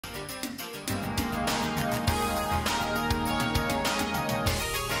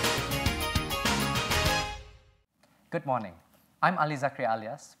Good morning. I'm Ali Zakri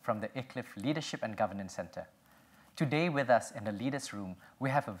Alias from the Iclif Leadership and Governance Center. Today with us in the Leaders Room, we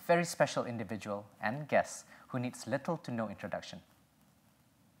have a very special individual and guest who needs little to no introduction.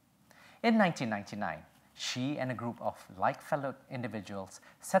 In 1999, she and a group of like-fellow individuals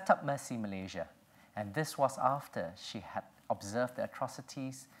set up Mercy Malaysia, and this was after she had observed the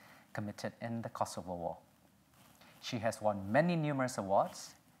atrocities committed in the Kosovo War. She has won many numerous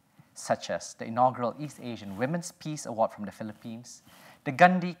awards, such as the inaugural East Asian Women's Peace Award from the Philippines, the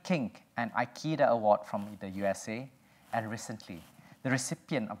Gandhi King and Aikida Award from the USA, and recently, the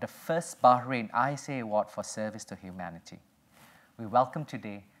recipient of the first Bahrain ISA Award for Service to Humanity. We welcome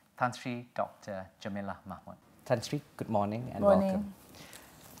today Tan Sri Dr. Jemilah Mahmood. Tan Sri, good morning and welcome.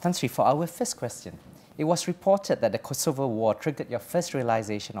 Tan Sri, for our first question, it was reported that the Kosovo War triggered your first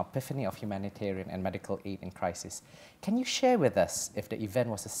realization or epiphany of humanitarian and medical aid in crisis. Can you share with us if the event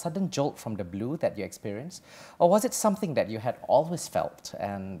was a sudden jolt from the blue that you experienced, or was it something that you had always felt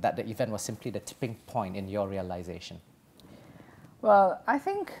and that the event was simply the tipping point in your realization? Well, I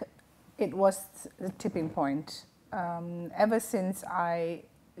think it was the tipping point. Ever since I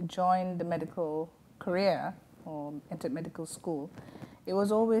joined the medical career or entered medical school, it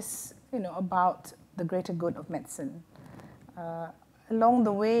was always, about the greater good of medicine. Along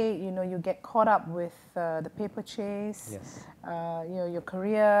the way, you get caught up with the paper chase. Yes. Your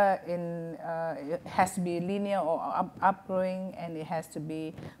career it has to be linear or upgrowing, and it has to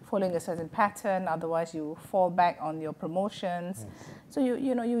be following a certain pattern. Otherwise, you fall back on your promotions. Yes. So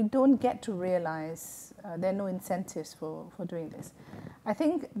you don't get to realize there are no incentives for doing this. I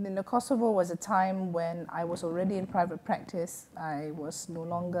think Kosovo was a time when I was already in private practice. I was no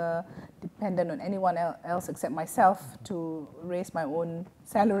longer dependent on anyone else except myself to raise my own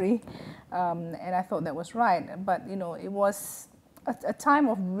salary, and I thought that was right. But it was a time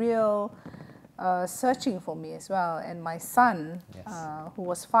of real searching for me as well. And my son, yes, who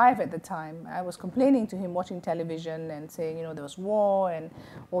was 5 at the time, I was complaining to him watching television and saying, there was war and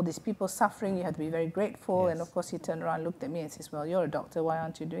all these people suffering, you have to be very grateful. Yes. And of course he turned around and looked at me and says, well, you're a doctor, why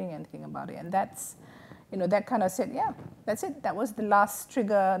aren't you doing anything about it? And that's, that kind of said, yeah, that's it. That was the last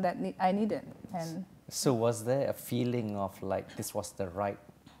trigger that I needed. And so was there a feeling of like this was the right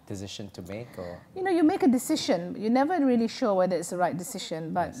decision to make, or you make a decision, you're never really sure whether it's the right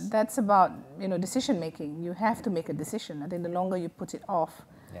decision, but yes, that's about decision making. You have to make a decision. I think the longer you put it off,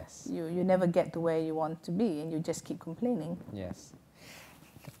 yes, you never get to where you want to be, and you just keep complaining. Yes.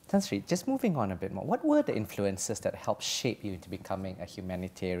 Tan Sri, just moving on a bit more, what were the influences that helped shape you into becoming a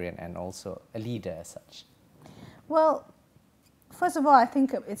humanitarian and also a leader as such? Well, first of all, I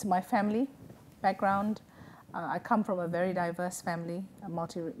think it's my family background. I come from a very diverse family, a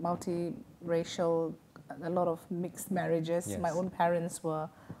multi-racial, a lot of mixed marriages. Yes. My own parents were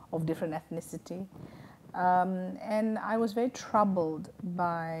of different ethnicity. And I was very troubled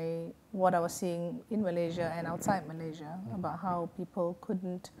by what I was seeing in Malaysia and outside Malaysia, about how people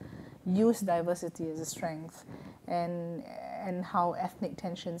couldn't use diversity as a strength, and how ethnic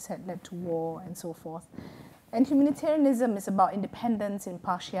tensions had led to war and so forth. And humanitarianism is about independence,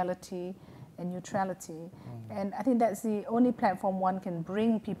 impartiality, and neutrality. And I think that's the only platform one can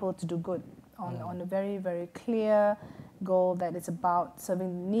bring people to do good on a very, very clear goal that is about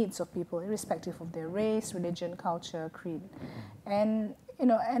serving the needs of people, irrespective of their race, religion, culture, creed. And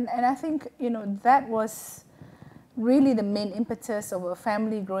I think that was really the main impetus of a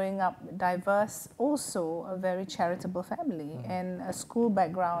family growing up diverse, also a very charitable family, and a school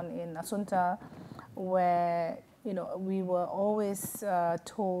background in Asunta, where we were always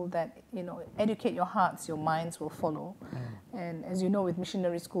told that, educate your hearts, your minds will follow. And as you know, with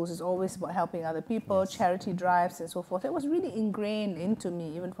missionary schools, it's always about helping other people, yes, charity drives and so forth. It was really ingrained into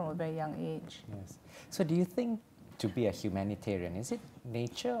me, even from a very young age. Yes. So do you think to be a humanitarian, is it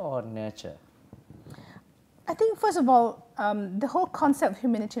nature or nurture? I think, first of all, the whole concept of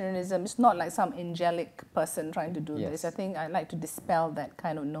humanitarianism is not like some angelic person trying to do this. I think I'd like to dispel that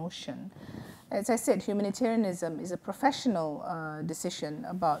kind of notion. As I said, humanitarianism is a professional decision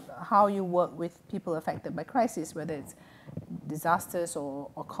about how you work with people affected by crisis, whether it's disasters or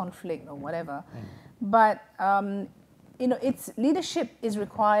conflict or whatever. But, its leadership is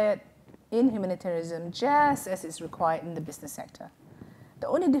required in humanitarianism just as it's required in the business sector. The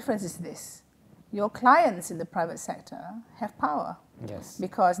only difference is this: your clients in the private sector have power. Yes.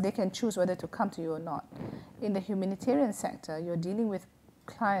 Because they can choose whether to come to you or not. In the humanitarian sector, you're dealing with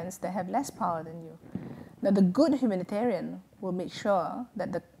clients that have less power than you. Now, the good humanitarian will make sure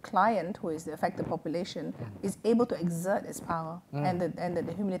that the client, who is the affected population, is able to exert its power, and that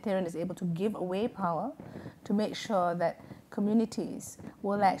the humanitarian is able to give away power to make sure that communities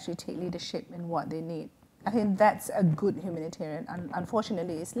will actually take leadership in what they need. I think that's a good humanitarian.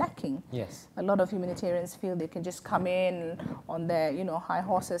 Unfortunately, it's lacking. Yes. A lot of humanitarians feel they can just come in on their, high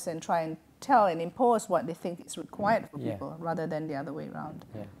horses and try and tell and impose what they think is required for people, rather than the other way around.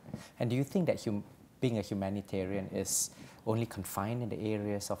 Yeah. And do you think that being a humanitarian is only confined in the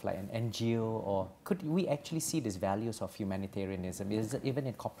areas of like an NGO, or could we actually see these values of humanitarianism? Is it even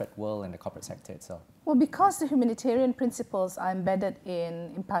in corporate world and the corporate sector itself? Well, because the humanitarian principles are embedded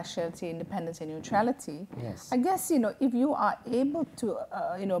in impartiality, independence, and neutrality, yes. I guess, if you are able to,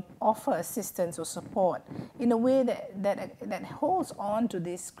 offer assistance or support in a way that holds on to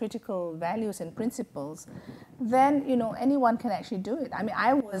these critical values and principles, then, anyone can actually do it. I mean,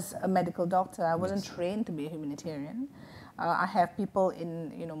 I was a medical doctor. I wasn't trained to be a humanitarian. I have people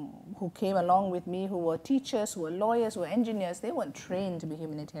who came along with me who were teachers, who were lawyers, who were engineers. They weren't trained to be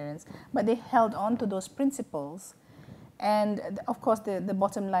humanitarians, but they held on to those principles. And of course, the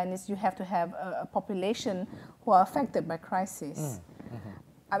bottom line is you have to have a population who are affected by crisis.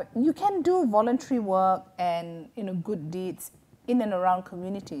 I mean, you can do voluntary work and good deeds in and around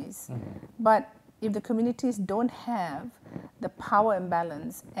communities, but if the communities don't have the power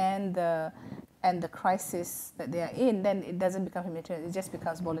imbalance and the crisis that they are in, then it doesn't become humanitarian. It just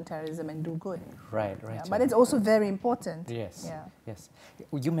becomes voluntarism and do good. Right. Yeah, but it's also very important. Yes. Yeah. Yes.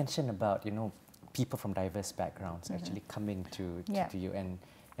 You mentioned about people from diverse backgrounds actually coming to you,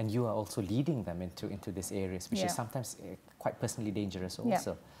 and you are also leading them into these areas, which is sometimes quite personally dangerous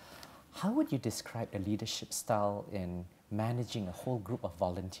also. How would you describe the leadership style in managing a whole group of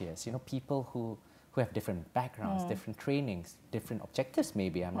volunteers? People who have different backgrounds, different trainings, different objectives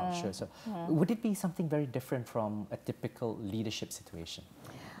maybe, I'm not sure. So would it be something very different from a typical leadership situation?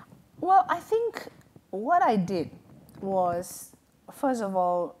 Well, I think what I did was, first of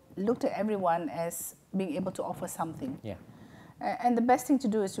all, looked at everyone as being able to offer something. Yeah. And the best thing to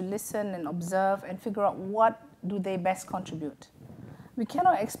do is to listen and observe and figure out what do they best contribute. We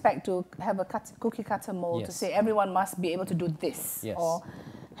cannot expect to have a cookie cutter mold to say everyone must be able to do this or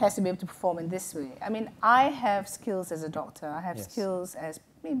has to be able to perform in this way. I mean, I have skills as a doctor. I have skills as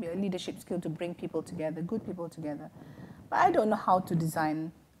maybe a leadership skill to bring people together, good people together. But I don't know how to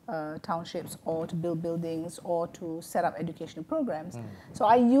design townships or to build buildings or to set up educational programs. So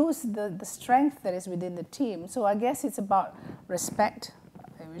I use the strength that is within the team. So I guess it's about respect,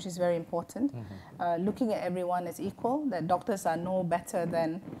 which is very important. Looking at everyone as equal, that doctors are no better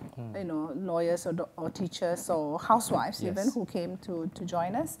than lawyers or teachers or housewives even who came to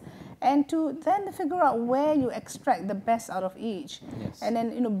join us, and to then figure out where you extract the best out of each, and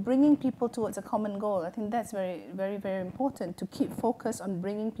then bringing people towards a common goal. I think that's very, very, very important, to keep focus on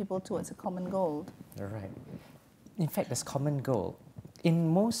bringing people towards a common goal. Right. In fact, this common goal, in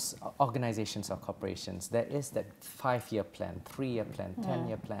most organizations or corporations, there is that 5-year plan, 3-year plan,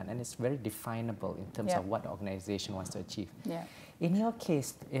 10-year plan, and it's very definable in terms of what the organization wants to achieve. Yeah. In your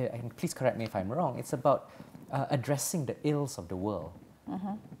case, and please correct me if I'm wrong, it's about addressing the ills of the world.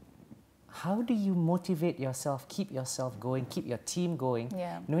 How do you motivate yourself, keep yourself going, keep your team going,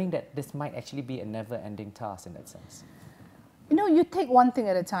 knowing that this might actually be a never-ending task in that sense? You take one thing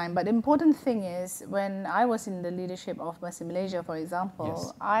at a time, but the important thing is, when I was in the leadership of Mercy Malaysia, for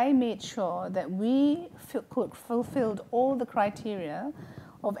example, I made sure that we fulfilled all the criteria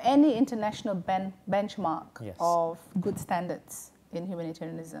of any international benchmark of good standards in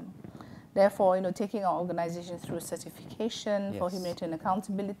humanitarianism. Therefore, taking our organization through certification for humanitarian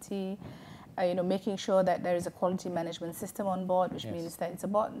accountability, making sure that there is a quality management system on board, which means that it's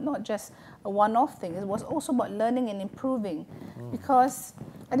about not just a one-off thing. It was also about learning and improving, because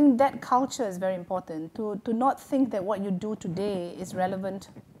I think that culture is very important, to not think that what you do today is relevant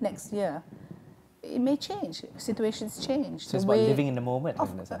next year. It may change. Situations change. So it's about living in the moment.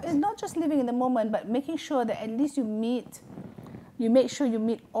 It's not just living in the moment, but making sure that at least you make sure you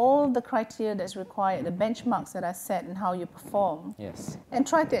meet all the criteria that's required, the benchmarks that are set, and how you perform. And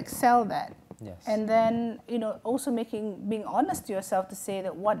try to excel that. And then, also being honest to yourself to say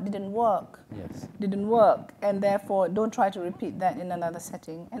that what didn't work, and therefore don't try to repeat that in another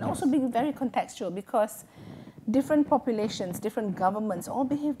setting. And also being very contextual, because different populations, different governments all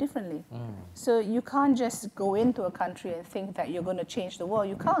behave differently. So you can't just go into a country and think that you're going to change the world.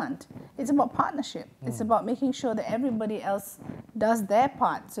 You can't. It's about partnership. It's about making sure that everybody else does their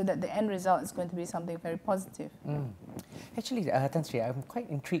part, so that the end result is going to be something very positive. Actually, Tan Sri, I'm quite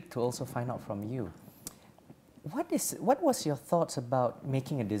intrigued to also find out from you. What was your thoughts about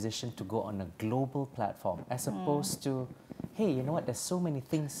making a decision to go on a global platform, as opposed to, hey, you know what, there's so many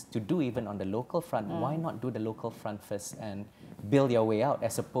things to do even on the local front. Why not do the local front first and build your way out,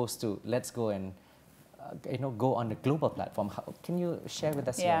 as opposed to let's go and go on the global platform? Can you share with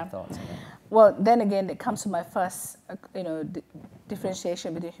us your thoughts on that? well, then again, it comes to my first,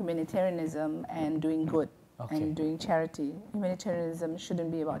 differentiation between humanitarianism and doing good and doing charity. Humanitarianism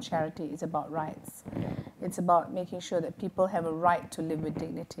shouldn't be about charity, it's about rights. Yeah. It's about making sure that people have a right to live with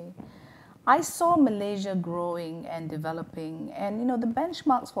dignity. I saw Malaysia growing and developing, and the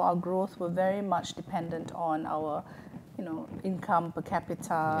benchmarks for our growth were very much dependent on our income per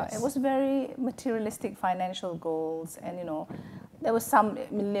capita. Yes. It was very materialistic financial goals, and there was some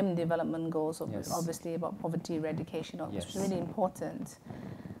Millennium Development Goals, obviously about poverty eradication, which was really important.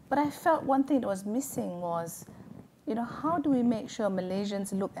 But I felt one thing that was missing was, how do we make sure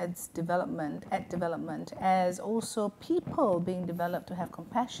Malaysians look at development as also people being developed to have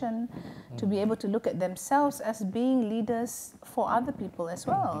compassion, to be able to look at themselves as being leaders for other people as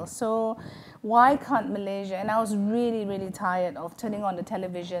well. So why can't Malaysia, and I was really, really tired of turning on the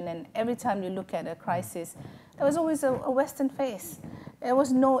television, and every time you look at a crisis, there was always a Western face. There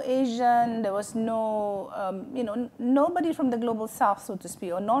was no Asian, there was no, nobody from the global south, so to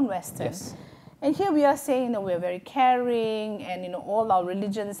speak, or non-Western. Yes. And here we are saying that we're very caring, and all our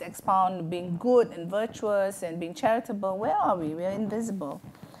religions expound being good and virtuous and being charitable. Where are we? We are invisible.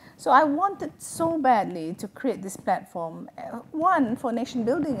 So I wanted so badly to create this platform, one for nation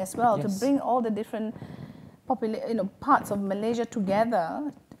building as well, to bring all the different parts of Malaysia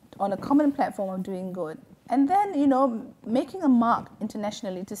together on a common platform of doing good. And then, making a mark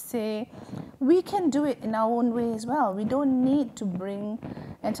internationally to say, we can do it in our own way as well. We don't need to bring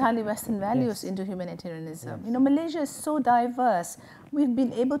entirely Western values into humanitarianism. Malaysia is so diverse. We've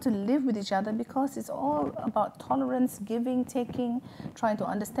been able to live with each other because it's all about tolerance, giving, taking, trying to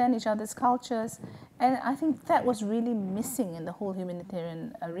understand each other's cultures. And I think that was really missing in the whole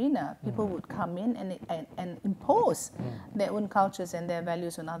humanitarian arena. People would come in and impose their own cultures and their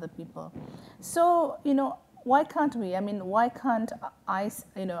values on other people. So, why can't we? I mean, why can't I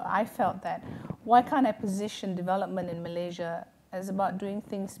felt that, why can't I position development in Malaysia as about doing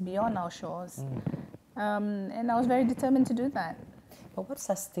things beyond our shores? And I was very determined to do that. But what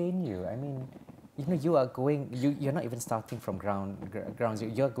sustained you? I mean, you are going, you're not even starting from ground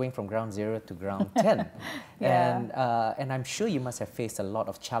zero, you're going from ground zero to ground 10. And I'm sure you must have faced a lot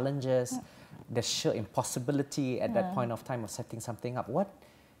of challenges, the sheer impossibility at that point of time of setting something up. What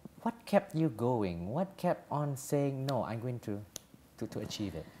kept you going? What kept on saying, no, I'm going to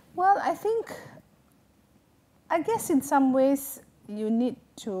achieve it? Well, I guess in some ways you need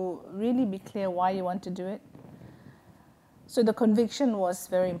to really be clear why you want to do it. So the conviction was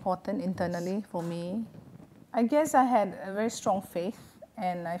very important internally for me. I guess I had a very strong faith,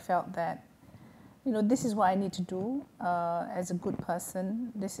 and I felt that, this is what I need to do as a good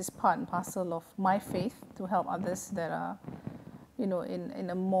person. This is part and parcel of my faith to help others that are in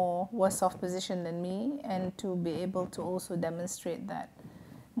a more worse off position than me, and to be able to also demonstrate that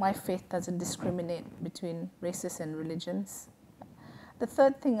my faith doesn't discriminate between races and religions. The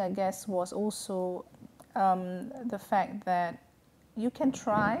third thing, I guess, was also the fact that you can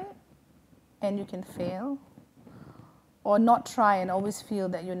try and you can fail, or not try and always feel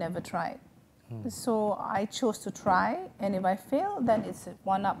that you never tried. So I chose to try, and if I fail, then it's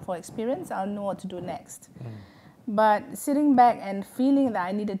one up for experience. I'll know what to do next. But sitting back and feeling that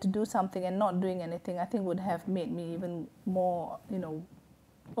I needed to do something and not doing anything, I think would have made me even more,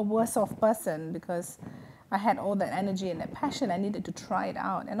 a worse off person, because I had all that energy and that passion. I needed to try it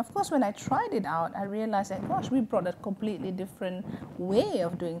out. And of course, when I tried it out, I realized that, gosh, we brought a completely different way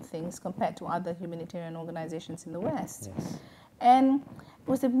of doing things compared to other humanitarian organizations in the West. And it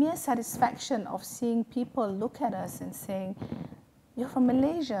was the mere satisfaction of seeing people look at us and saying, you're from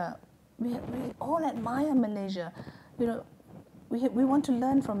Malaysia. We all admire Malaysia. We want to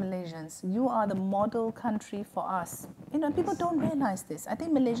learn from Malaysians. You are the model country for us. People don't realize this. I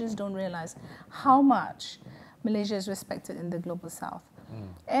think Malaysians don't realize how much Malaysia is respected in the global south.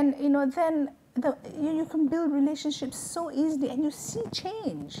 And then you can build relationships so easily, and you see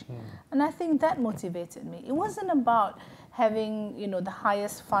change. And I think that motivated me. It wasn't about having the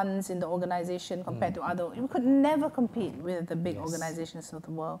highest funds in the organization compared to other. We could never compete with the big organizations of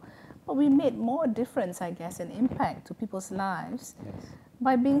the world. But we made more difference, I guess, and impact to people's lives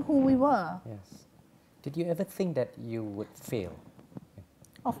by being who we were. Did you ever think that you would fail?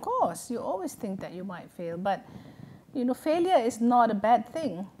 Of course, you always think that you might fail, but failure is not a bad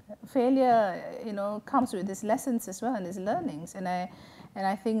thing. Failure, comes with its lessons as well and its learnings. And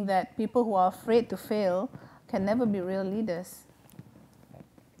I think that people who are afraid to fail can never be real leaders.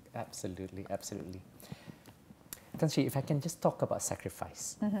 Absolutely, absolutely. Tan Sri, if I can just talk about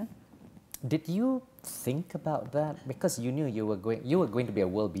sacrifice. Did you think about that? Because you knew you were going to be a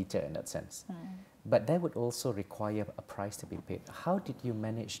world beater in that sense. But that would also require a price to be paid. How did you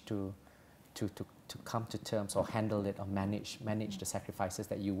manage to to come to terms or handle it or manage the sacrifices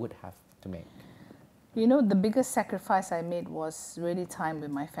that you would have to make? You know, the biggest sacrifice I made was really time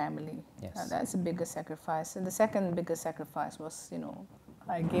with my family. Yes. That's the biggest sacrifice. And the second biggest sacrifice was, you know,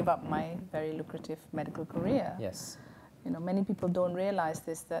 I gave up my very lucrative medical career. Yes. You know, many people don't realize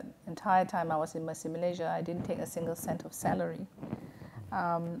this, that entire time I was in Malaysia, I didn't take a single cent of salary.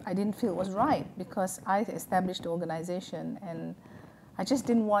 I didn't feel it was right because I established the organization and I just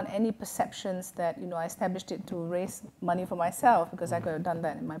didn't want any perceptions that, you know, I established it to raise money for myself because I could have done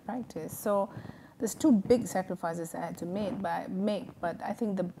that in my practice. So there's two big sacrifices I had to make, but I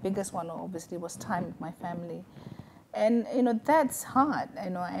think the biggest one obviously was time with my family. And, you know, that's hard,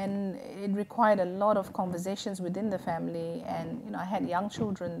 you know, and it required a lot of conversations within the family. And, you know, I had young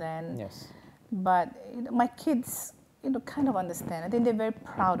children then. Yes. But, you know, my kids, you know, kind of understand. I think they're very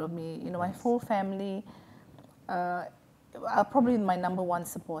proud of me. You know, my whole family are probably my number one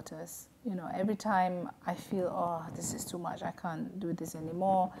supporters. You know, every time I feel, oh, this is too much, I can't do this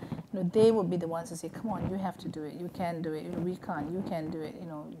anymore, you know, they would be the ones to say, come on, you have to do it, you can do it, you know, we can't, you can do it, you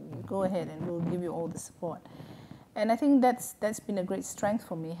know, go ahead and we'll give you all the support. And I think that's been a great strength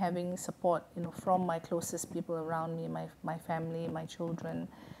for me, having support, you know, from my closest people around me, my family, my children.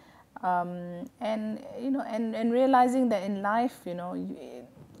 And, you know, and realizing that in life, you know,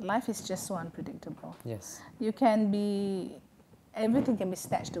 life is just so unpredictable. Yes. You can be, everything can be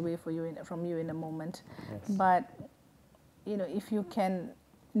snatched away from you in a moment. Yes. But, you know, if you can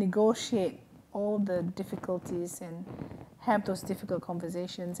negotiate all the difficulties and have those difficult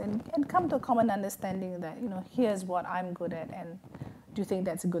conversations and come to a common understanding that, you know, here's what I'm good at and do you think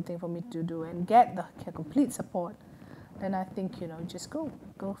that's a good thing for me to do, and get the complete support, then I think, you know, just go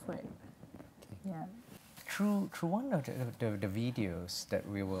for it. Okay. Yeah. Through one of the videos that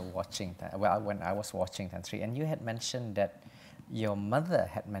we were watching, when I was watching Tan Sri, and you had mentioned that your mother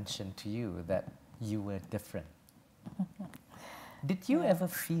had mentioned to you that you were different. Did you ever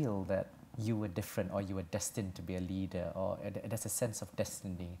feel that you were different or you were destined to be a leader, or there's a sense of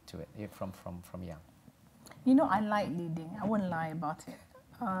destiny to it from young? You know, I like leading. I wouldn't lie about it.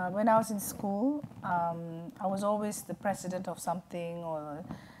 When I was in school, I was always the president of something or,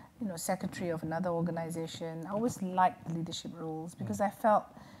 you know, secretary of another organization. I always liked the leadership roles because I felt,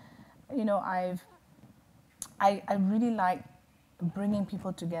 you know, I really like bringing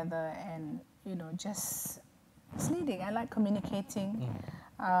people together and, you know, just leading. I like communicating.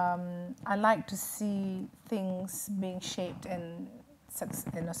 I like to see things being shaped and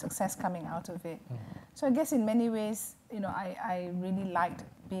success coming out of it. So I guess in many ways, you know, I really liked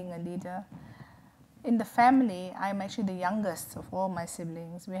being a leader. In the family, I'm actually the youngest of all my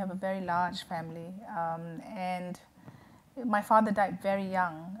siblings. We have a very large family, and my father died very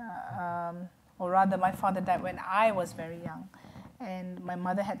young, or rather my father died when I was very young, and my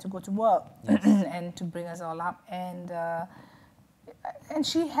mother had to go to work and to bring us all up, and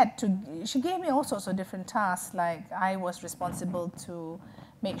she gave me all sorts of different tasks. Like I was responsible to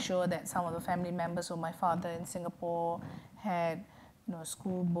make sure that some of the family members of my father in Singapore had, you know,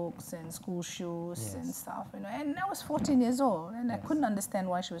 school books and school shoes and stuff, you know. And I was 14 years old, and I couldn't understand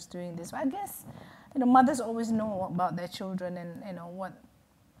why she was doing this. But I guess, you know, mothers always know about their children and, you know,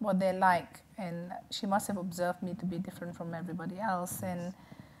 what they're like. And she must have observed me to be different from everybody else. And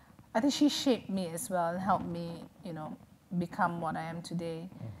I think she shaped me as well and helped me, you know, become what I am today.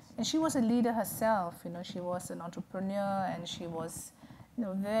 And she was a leader herself, you know. She was an entrepreneur, and she was, you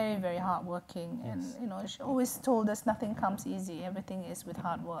know, very, very hardworking. And, you know, she always told us nothing comes easy. Everything is with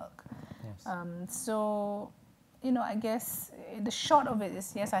hard work. So, you know, I guess the short of it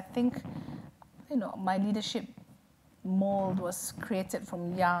is, yes, I think, you know, my leadership mold was created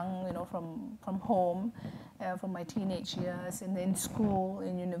from young, you know, from home, from my teenage years, and in school,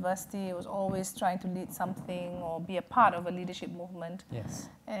 in university, I was always trying to lead something or be a part of a leadership movement.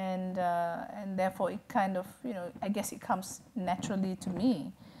 And therefore it kind of, you know, I guess it comes naturally to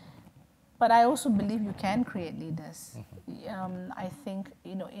me. But I also believe you can create leaders. I think,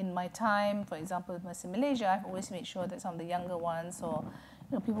 you know, in my time, for example, with Malaysia, I've always made sure that some of the younger ones or,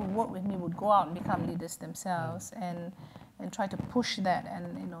 you know, people who work with me would go out and become leaders themselves and try to push that.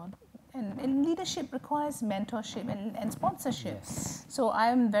 And, you know, and leadership requires mentorship and sponsorship. So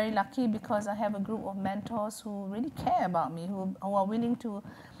I'm very lucky because I have a group of mentors who really care about me, who are willing to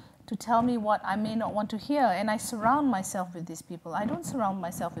tell me what I may not want to hear. And I surround myself with these people. I don't surround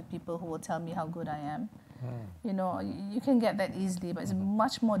myself with people who will tell me how good I am. You know, you can get that easily, but it's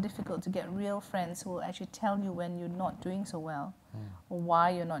much more difficult to get real friends who will actually tell you when you're not doing so well, or why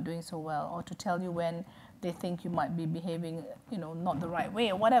you're not doing so well, or to tell you when they think you might be behaving, you know, not the right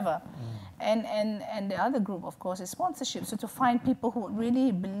way or whatever. And the other group, of course, is sponsorship. So to find people who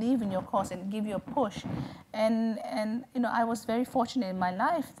really believe in your cause and give you a push. And I was very fortunate in my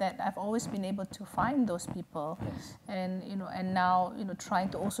life that I've always been able to find those people. Yes. And now, trying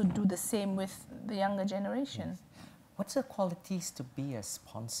to also do the same with the younger generation. Yes. What's the qualities to be a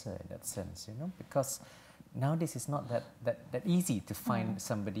sponsor in that sense, Because nowadays it's not that easy to find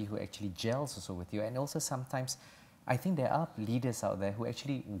somebody who actually gels also with you. And also sometimes I think there are leaders out there who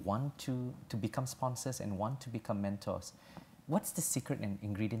actually want to become sponsors and want to become mentors. What's the secret and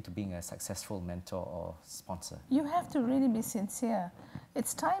ingredient to being a successful mentor or sponsor? You have to really be sincere.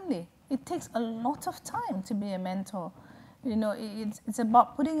 It's timely. It takes a lot of time to be a mentor. It's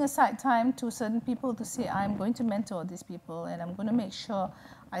about putting aside time to certain people to say, I'm going to mentor these people and I'm going to make sure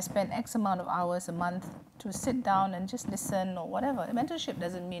I spend X amount of hours a month to sit down and just listen or whatever. Mentorship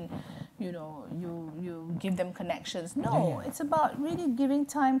doesn't mean, you give them connections. No, It's about really giving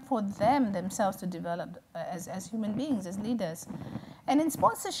time for themselves to develop as human beings, as leaders. And in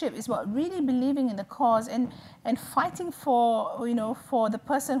sponsorship, it's about really believing in the cause and fighting for, for the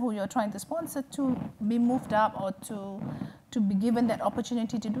person who you're trying to sponsor to be moved up or to be given that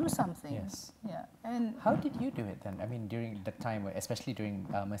opportunity to do something. Yes. Yeah. And how did you do it then? I mean, during the time, especially during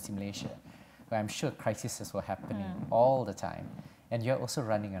Mercy Malaysia, where I'm sure crises were happening all the time, and you're also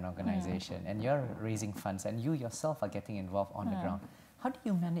running an organization, and you're raising funds, and you yourself are getting involved on the ground. How do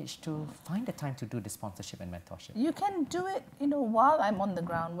you manage to find the time to do the sponsorship and mentorship? You can do it, while I'm on the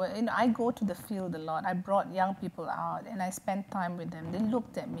ground. Where, I go to the field a lot. I brought young people out and I spent time with them. They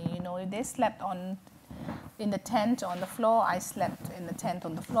looked at me, if they slept in the tent on the floor, I slept in the tent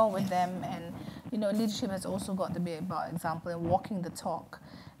on the floor with them. And, leadership has also got to be about example and walking the talk.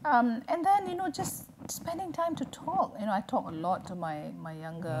 And then, just spending time to talk. I talk a lot to my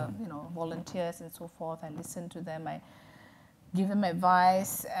younger, volunteers and so forth. I listen to them. I give them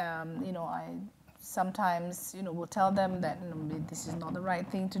advice. I sometimes, will tell them that this is not the right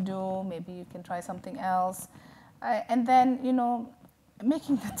thing to do. Maybe you can try something else. And then,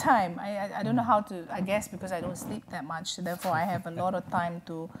 making the time. I don't know how to, I guess because I don't sleep that much. So therefore, I have a lot of time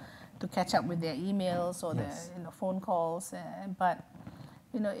to catch up with their emails or their phone calls. But,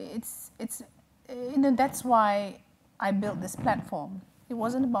 it's that's why I built this platform. It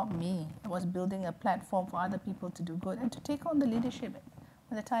wasn't about me. It was building a platform for other people to do good and to take on the leadership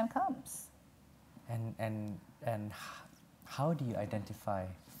when the time comes. And how do you identify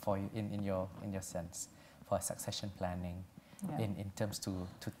for you in your sense for succession planning in terms to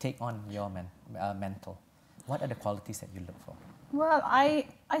take on your mentor? What are the qualities that you look for? Well, I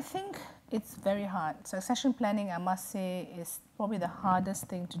think it's very hard. Succession planning, I must say, is probably the hardest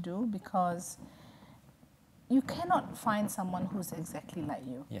thing to do because you cannot find someone who's exactly like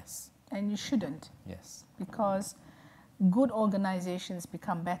you. Yes. And you shouldn't. Yes. Because good organizations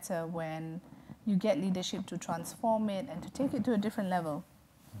become better when you get leadership to transform it and to take it to a different level.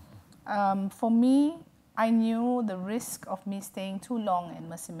 For me, I knew the risk of me staying too long in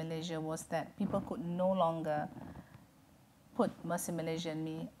Mercy Malaysia was that people could no longer put Mercy Malaysia and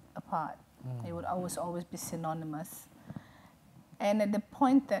me apart. It would always be synonymous. And at the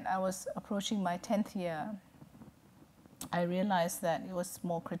point that I was approaching my 10th year, I realized that it was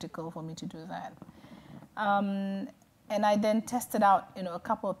more critical for me to do that. And I then tested out, a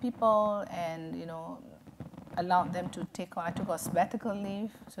couple of people and, allowed them to I took a sabbatical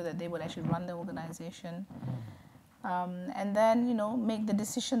leave so that they would actually run the organization. And then, make the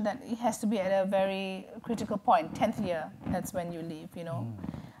decision that it has to be at a very critical point, 10th year, that's when you leave,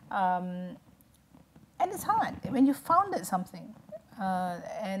 And it's hard. When you founded something,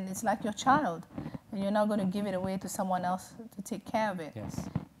 and it's like your child, and you're not going to give it away to someone else to take care of it. Yes.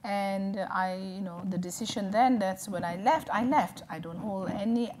 And the decision then, that's when I left. I don't hold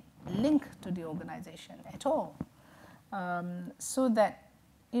any link to the organization at all. So that,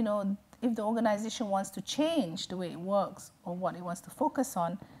 if the organization wants to change the way it works or what it wants to focus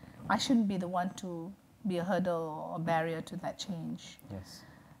on, I shouldn't be the one to be a hurdle or a barrier to that change. Yes.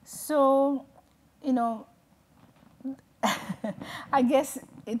 So, I guess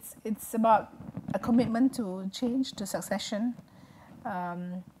it's about a commitment to change, to succession,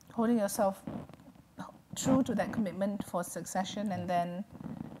 holding yourself true to that commitment for succession, and then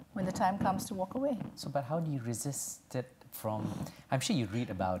when the time comes to walk away. So, but how do you resist it from, I'm sure you read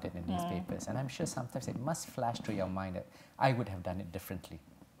about it in newspapers, and I'm sure sometimes it must flash through your mind that I would have done it differently.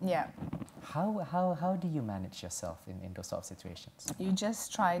 Yeah. How do you manage yourself in those sort of situations? You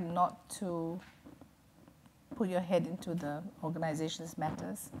just try not to put your head into the organization's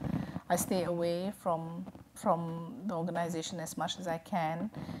matters. I stay away from the organization as much as I can.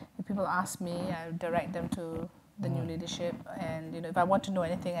 If people ask me, I direct them to the new leadership. And if I want to know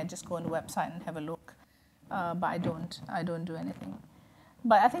anything, I just go on the website and have a look. But I don't do anything.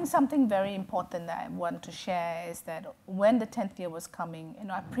 But I think something very important that I want to share is that when the 10th year was coming,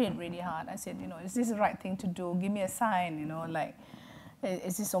 I prayed really hard. I said, is this the right thing to do? Give me a sign, like,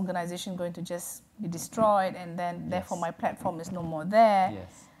 is this organization going to just be destroyed, and then therefore my platform is no more there?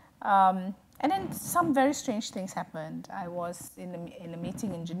 Yes. And then some very strange things happened. I was in a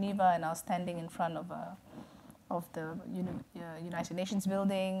meeting in Geneva, and I was standing in front of the United Nations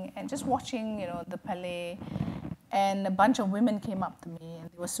building and just watching, the Palais. And a bunch of women came up to me, and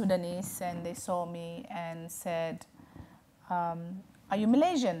they were Sudanese, and they saw me and said, "Are you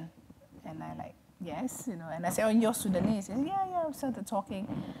Malaysian?" And I yes, and I said, "Oh, you're Sudanese." And yeah, we started talking.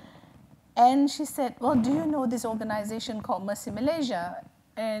 And she said, "Well, do you know this organization called Mercy Malaysia?"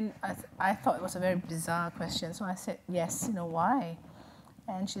 And I thought it was a very bizarre question, so I said, "Yes, why?"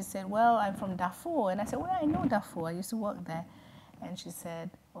 And she said, "Well, I'm from Darfur." And I said, "Well, I know Darfur, I used to work there." And she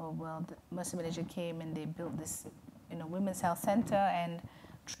said, "Oh, well, Mercy Malaysia came and they built this, women's health center and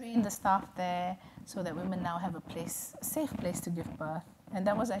trained the staff there so that women now have a safe place to give birth." And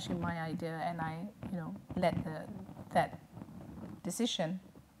that was actually my idea, and I, led that decision.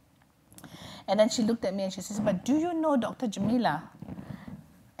 And then she looked at me and she says, "But do you know Dr. Jemilah?"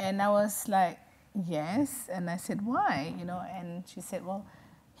 And I was like, "Yes." And I said, "Why?" And she said, "Well,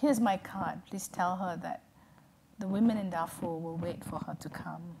 here's my card. Please tell her that the women in Darfur will wait for her to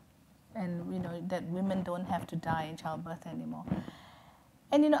come, and that women don't have to die in childbirth anymore."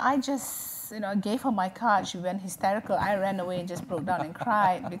 And I just gave her my card. She went hysterical. I ran away and just broke down and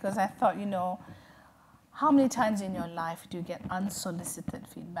cried, because I thought, how many times in your life do you get unsolicited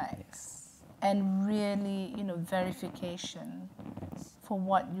feedback? Yes. And really, verification for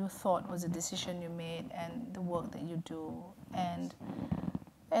what you thought was a decision you made and the work that you do. And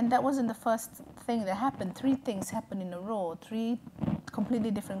that wasn't the first thing that happened. 3 things happened in a row. 3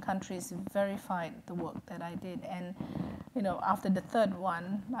 completely different countries verified the work that I did. And, after the 3rd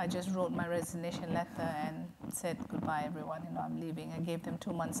one, I just wrote my resignation letter and said, "Goodbye, everyone. I'm leaving." I gave them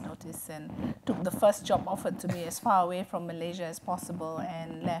 2 months' notice and took the first job offered to me as far away from Malaysia as possible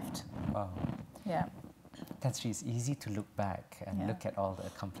and left. Wow. Yeah. It's easy to look back and look at all the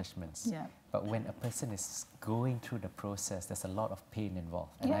accomplishments. Yeah. But when a person is going through the process, there's a lot of pain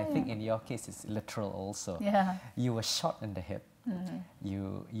involved. And I think in your case, it's literal also. Yeah. You were shot in the hip.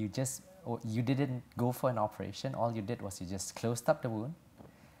 You didn't go for an operation. All you did was you just closed up the wound.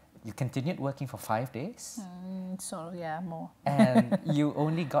 You continued working for 5 days. More. And you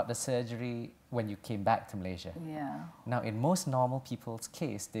only got the surgery when you came back to Malaysia. Yeah. Now, in most normal people's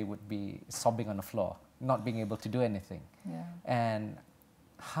case, they would be sobbing on the floor, not being able to do anything. Yeah. And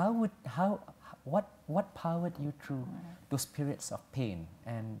what powered you through those periods of pain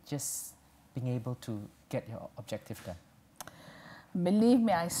and just being able to get your objective done? Believe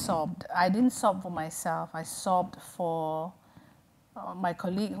me, I sobbed. I didn't sob for myself. I sobbed for my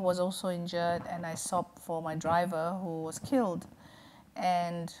colleague who was also injured, and I sobbed for my driver who was killed.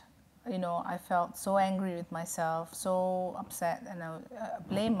 And I felt so angry with myself, so upset, and I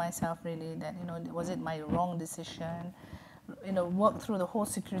blamed myself really that, was it my wrong decision? Worked through the whole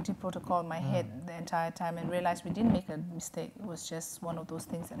security protocol in my head the entire time and realized we didn't make a mistake. It was just one of those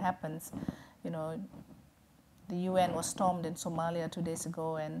things that happens. The UN was stormed in Somalia 2 days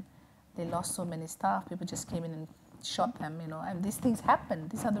ago, and they lost so many staff. People just came in and shot them, and these things happen.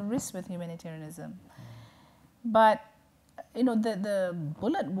 These are the risks with humanitarianism. But the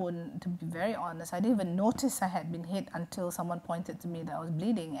bullet wound, to be very honest, I didn't even notice I had been hit until someone pointed to me that I was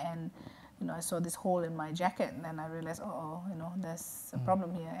bleeding, and I saw this hole in my jacket, and then I realized, there's a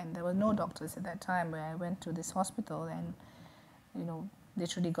problem here. And there were no doctors at that time. Where I went to this hospital and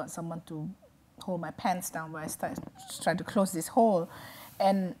literally got someone to hold my pants down where I tried to close this hole,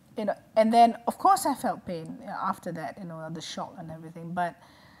 and then of course I felt pain after that, the shock and everything. But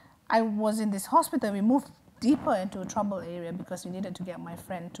I was in this hospital. We moved deeper into a trouble area because we needed to get my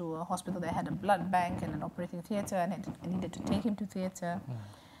friend to a hospital that had a blood bank and an operating theatre, and I needed to take him to theatre.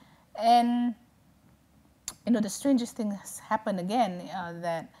 And the strangest thing has happened again,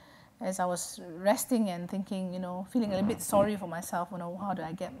 that as I was resting and thinking, feeling a little bit sorry for myself, how do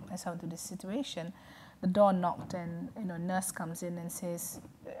I get myself into this situation? The door knocked, and a nurse comes in and says,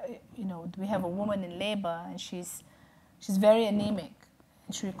 we have a woman in labor, and she's very anemic,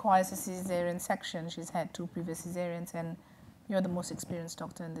 and she requires a cesarean section. She's had 2 previous cesareans, and you're the most experienced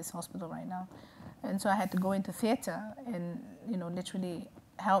doctor in this hospital right now. And so I had to go into theatre and literally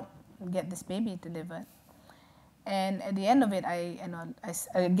help get this baby delivered. And at the end of it, I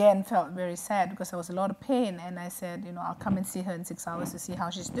again felt very sad because there was a lot of pain. And I said, I'll come and see her in 6 hours to see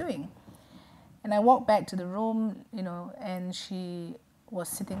how she's doing. And I walked back to the room, you know, and she was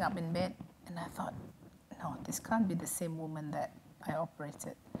sitting up in bed. And I thought, no, this can't be the same woman that I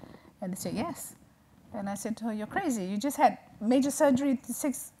operated. And they said, yes. And I said to her, you're crazy. You just had major surgery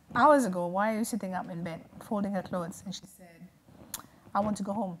 6 hours ago. Why are you sitting up in bed, folding her clothes? And she said, I want to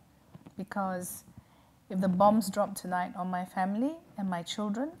go home because if the bombs drop tonight on my family and my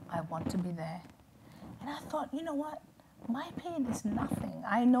children, I want to be there. And I thought, you know what? My pain is nothing.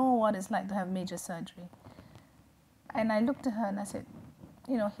 I know what it's like to have major surgery. And I looked at her and I said,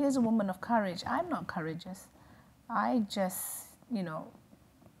 you know, here's a woman of courage. I'm not courageous. I just, you know,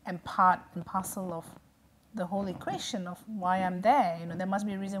 am part and parcel of the whole equation of why I'm there. You know, there must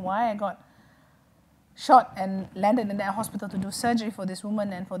be a reason why I got shot and landed in that hospital to do surgery for this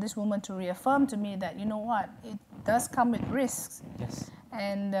woman, and for this woman to reaffirm to me that, you know what, it does come with risks. Yes.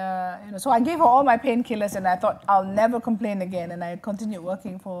 And you know, so I gave her all my painkillers, and I thought I'll never complain again. And I continued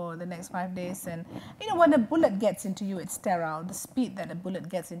working for the next 5 days. And you know, when a bullet gets into you, it's sterile. The speed that a bullet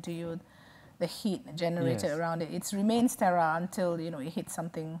gets into you, the heat generated around it, it's remained sterile until, you know, it hits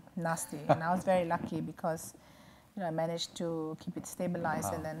something nasty. And I was very lucky because, you know, I managed to keep it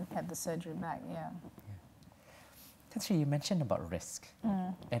stabilized and then had the surgery back. Yeah. Tansi, you mentioned about risk,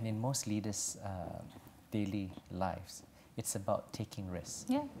 and in most leaders' daily lives, it's about taking risks.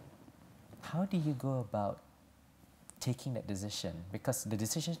 Yeah. How do you go about taking that decision? Because the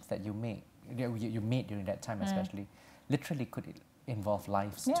decisions that you make, you made during that time especially, literally could involve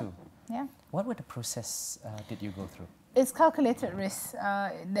lives too. Yeah. What were the process did you go through? It's calculated risks.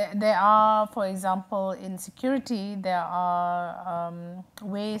 There are, for example, in security, there are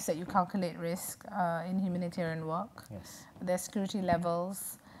ways that you calculate risk in humanitarian work. Yes. There's security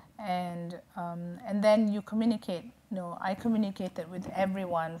levels, and then you communicate. You know, I communicated with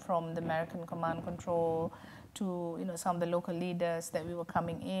everyone from the American command control to, you know, some of the local leaders that we were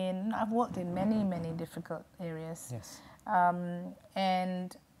coming in. I've worked in many difficult areas. Yes.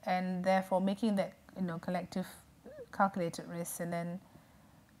 And therefore making that, you know, collective calculated risks and then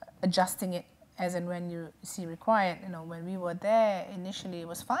adjusting it as and when you see required. You know, when we were there initially, it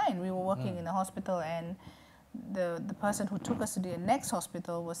was fine. We were working in the hospital, and the person who took us to the next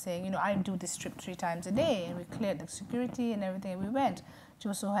hospital was saying, you know, I do this trip 3 times a day, and we cleared the security and everything, and we went. It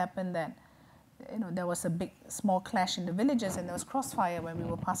just so happened that, you know, there was a small clash in the villages, and there was crossfire when we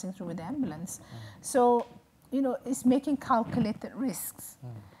were passing through with the ambulance. So, you know, it's making calculated risks.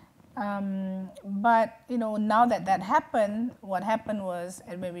 But, you know, now that happened, what happened was,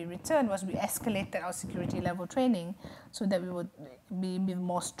 and when we returned, was we escalated our security level training so that we would be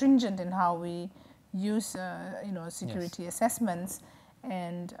more stringent in how we use, you know, security assessments.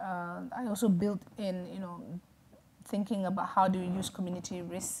 And I also built in, you know, thinking about how do we use community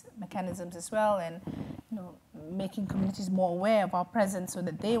risk mechanisms as well, and, you know, making communities more aware of our presence so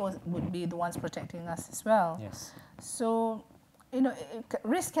that they would be the ones protecting us as well. Yes. So, you know,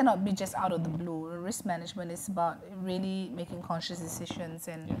 risk cannot be just out of the blue. Risk management is about really making conscious decisions,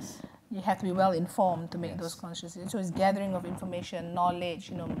 and you have to be well informed to make those conscious decisions. So it's gathering of information, knowledge,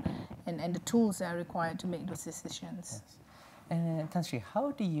 you know, and the tools that are required to make those decisions. Yes. And Tansi,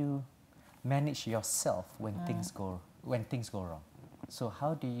 how do you manage yourself when things go wrong? So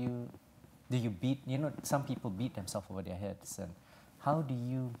how do you beat, you know, some people beat themselves over their heads, and how do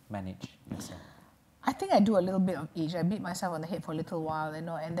you manage yourself? I think I do a little bit of each. I beat myself on the head for a little while, you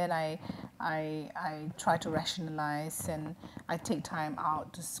know, and then I try to rationalize, and I take time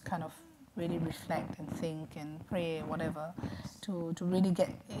out to kind of really reflect and think and pray, whatever, to really get,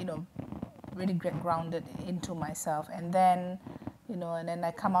 you know, really get grounded into myself. And then, you know, and then I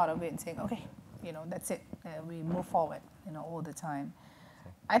come out of it and saying, okay, you know, that's it. We move forward, you know, all the time.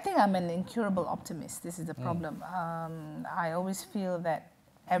 I think I'm an incurable optimist. This is the problem. I always feel that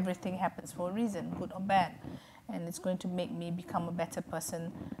everything happens for a reason, good or bad, and it's going to make me become a better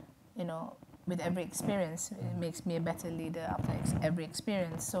person, you know, with every experience. It makes me a better leader after every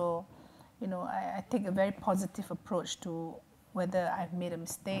experience. So, you know, I take a very positive approach to whether I've made a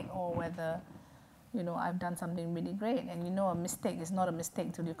mistake or whether, you know, I've done something really great. And, you know, a mistake is not a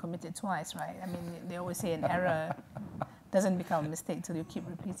mistake till you commit it twice, right? I mean, they always say an error doesn't become a mistake till you keep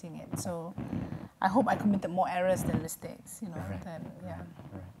repeating it. So I hope I committed more errors than mistakes, you know. Right.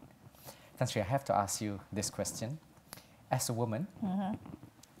 Tansi, I have to ask you this question. As a woman,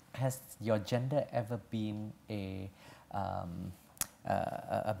 has your gender ever been a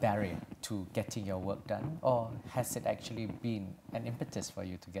barrier to getting your work done, or has it actually been an impetus for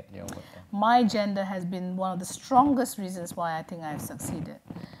you to get your work done? My gender has been one of the strongest reasons why I think I've succeeded.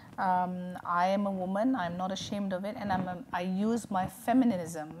 I am a woman, I'm not ashamed of it, and I use my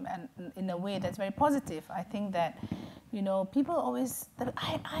feminism and in a way that's very positive. I think that, You know, people always,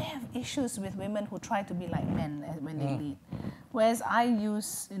 I have issues with women who try to be like men when they lead. Whereas I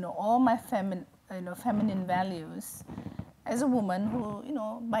use, you know, all my feminine values as a woman who, you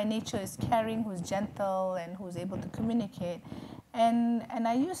know, by nature is caring, who's gentle and who's able to communicate. And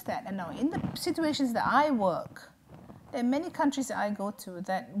I use that. And now in the situations that I work, there are many countries that I go to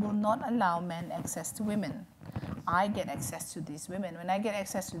that will not allow men access to women. I get access to these women. When I get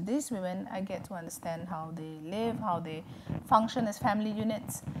access to these women, I get to understand how they live, how they function as family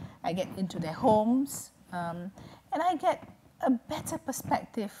units. I get into their homes, and I get a better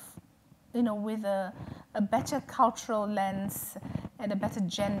perspective, you know, with a better cultural lens and a better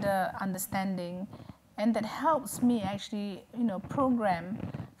gender understanding, and that helps me actually, you know, program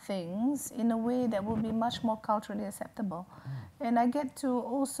things in a way that will be much more culturally acceptable. And I get to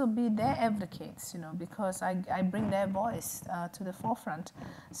also be their advocates, you know, because I bring their voice to the forefront.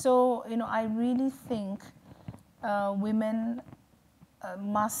 So, you know, I really think women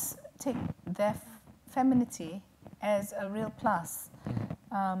must take their femininity as a real plus,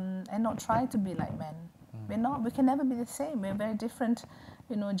 and not try to be like men. We can never be the same. We're very different,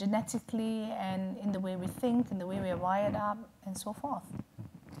 you know, genetically and in the way we think, in the way we are wired up, and so forth.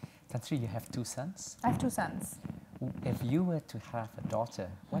 Tan Sri, you have 2 sons? I have 2 sons. If you were to have a daughter,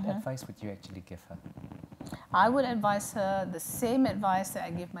 what advice would you actually give her? I would advise her the same advice that I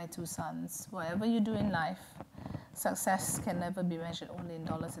give my 2 sons. Whatever you do in life, success can never be measured only in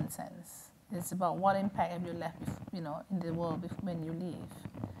dollars and cents. It's about what impact have you left, you know, in the world when you leave.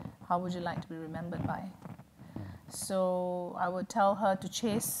 How would you like to be remembered by? So I would tell her to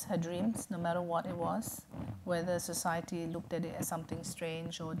chase her dreams, no matter what it was, whether society looked at it as something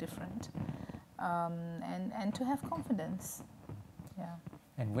strange or different, and to have confidence. Yeah.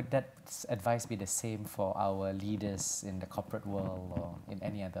 And would that advice be the same for our leaders in the corporate world or in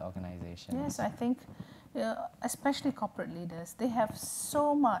any other organization? Yes, I think, especially corporate leaders, they have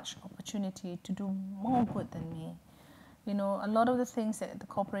so much opportunity to do more good than me. You know, a lot of the things that the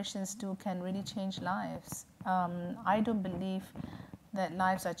corporations do can really change lives. I don't believe that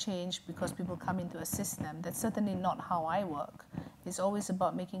lives are changed because people come into a system. That's certainly not how I work. It's always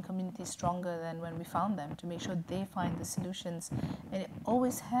about making communities stronger than when we found them, to make sure they find the solutions. And it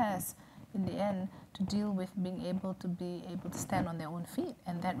always has, in the end, to deal with being able to stand on their own feet,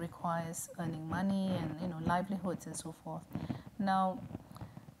 and that requires earning money and, you know, livelihoods and so forth. Now,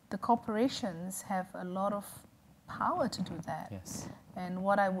 the corporations have a lot of power to do that. Yes. And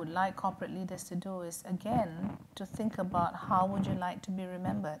what I would like corporate leaders to do is, again, to think about how would you like to be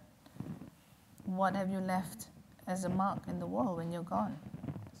remembered? What have you left as a mark in the world when you're gone?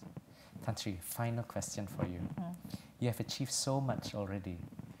 Tan Sri, final question for you. You have achieved so much already.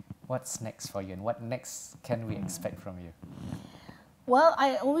 What's next for you, and what next can we expect from you? Well,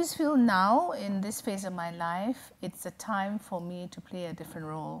 I always feel now, in this phase of my life, it's a time for me to play a different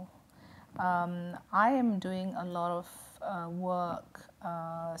role. I am doing a lot of work,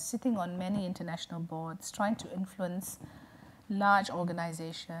 sitting on many international boards, trying to influence large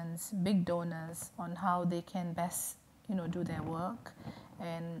organizations, big donors, on how they can best, you know, do their work,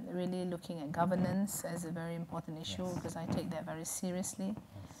 and really looking at governance as a very important issue, because I take that very seriously.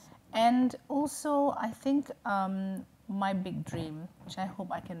 And also, I think my big dream, which I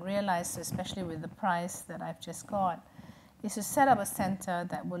hope I can realize, especially with the prize that I've just got, is to set up a center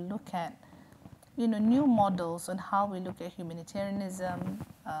that will look at, you know, new models on how we look at humanitarianism,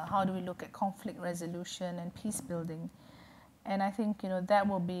 how do we look at conflict resolution and peace building. And I think, you know, that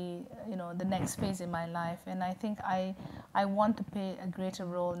will be, you know, the next phase in my life. And I think I want to play a greater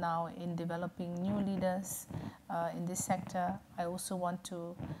role now in developing new leaders in this sector. I also want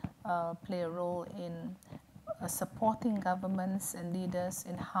to play a role in supporting governments and leaders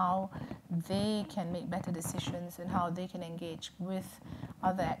in how they can make better decisions and how they can engage with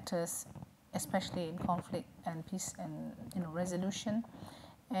other actors, especially in conflict and peace and, you know, resolution.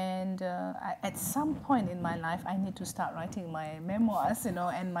 And at some point in my life, I need to start writing my memoirs, you know,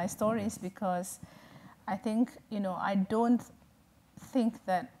 and my stories, because I think, you know, I don't think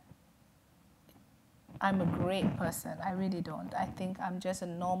that I'm a great person. I really don't. I think I'm just a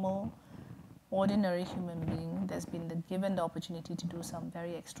normal, ordinary human being that's been given the opportunity to do some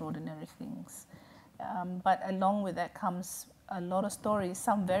very extraordinary things. But along with that comes a lot of stories,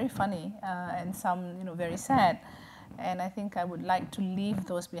 some very funny and some, you know, very sad. And I think I would like to leave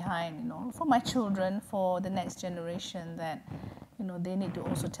those behind, you know, for my children, for the next generation, that, you know, they need to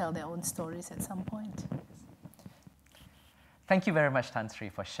also tell their own stories at some point. Thank you very much, Tan Sri,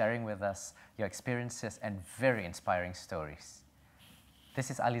 for sharing with us your experiences and very inspiring stories.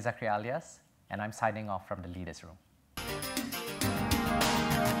 This is Ali Zakri Alias, and I'm signing off from the Leaders Room.